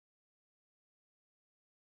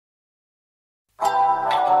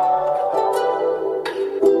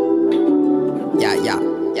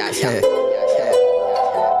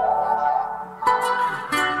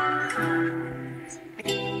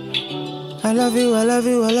I love you, I love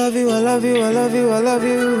you, I love you, I love you, I love you, I love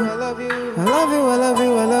you. I love you, I love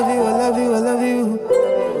you, I love you, I love you, I love you.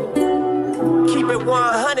 Keep it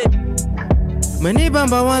 100. Many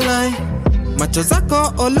bamba one line. Macho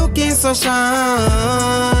zako all looking so shine.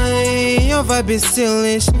 Your vibe is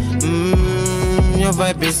stylish. Your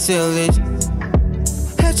vibe is stylish.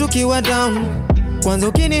 Head tukiwa down. Kwanza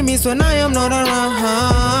ukinimiss when I am not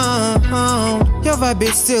around. Your vibe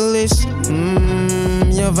is stylish.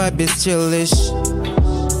 Your vibe is chillish.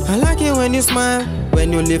 I like it when you smile.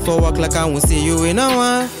 When you leave for work like I won't see you in a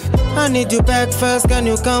while. I need you back first, can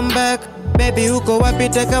you come back? Baby, who go happy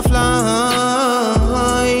take a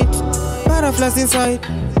flight. Butterflies inside.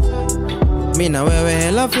 Me now wewe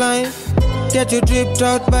hella fly. Get you dripped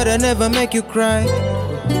out but I never make you cry.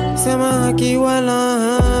 Sema haki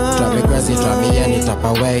wala. Drive me crazy, drive me any type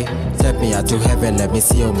of way. Take me out to heaven, let me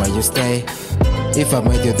see you where you stay. If I'm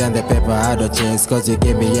with you then the paper I don't change. Cause you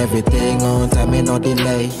give me everything on time and no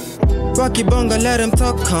delay. Rocky bonga let him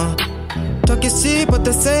talk, huh? Talk is cheap but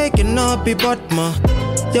they say cannot be bought, ma.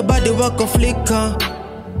 Your body walk on flicker.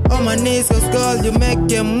 On my knees cause girl you make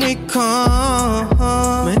them weaker.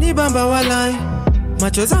 Many bamba walai.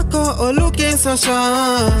 Macho zako all looking so shy.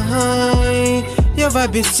 Your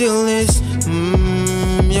vibe is chillish.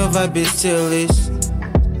 Your vibe is chillish.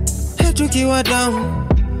 Head tukiwa down.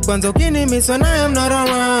 Kwanza ukinimiss when I am not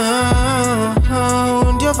around.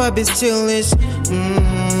 Your vibe is chillish.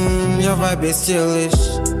 Your vibe is chillish.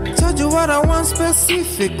 Told you what I want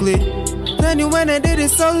specifically. Then you went and did it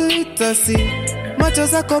so little, see. Macho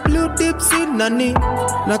zako blue dips in nani.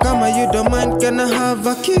 Na kama you don't mind, can I have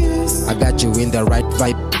a kiss? I got you in the right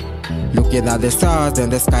vibe. Looking at the stars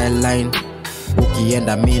and the skyline. Uki and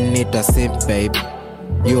I mean it a sim, babe.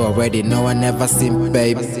 You already know I never sim,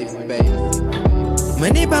 babe.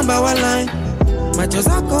 Many bamba walai. Macho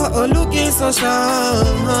zako all looking so shy.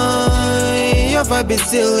 Your vibe is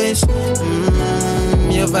stylish.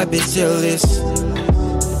 Your vibe is chillish.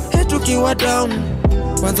 Head tukiwa down.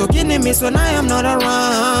 Kwanza ukinimiss when I am not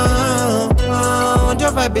around.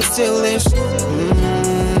 Your vibe is stylish.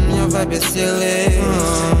 Your vibe is stylish.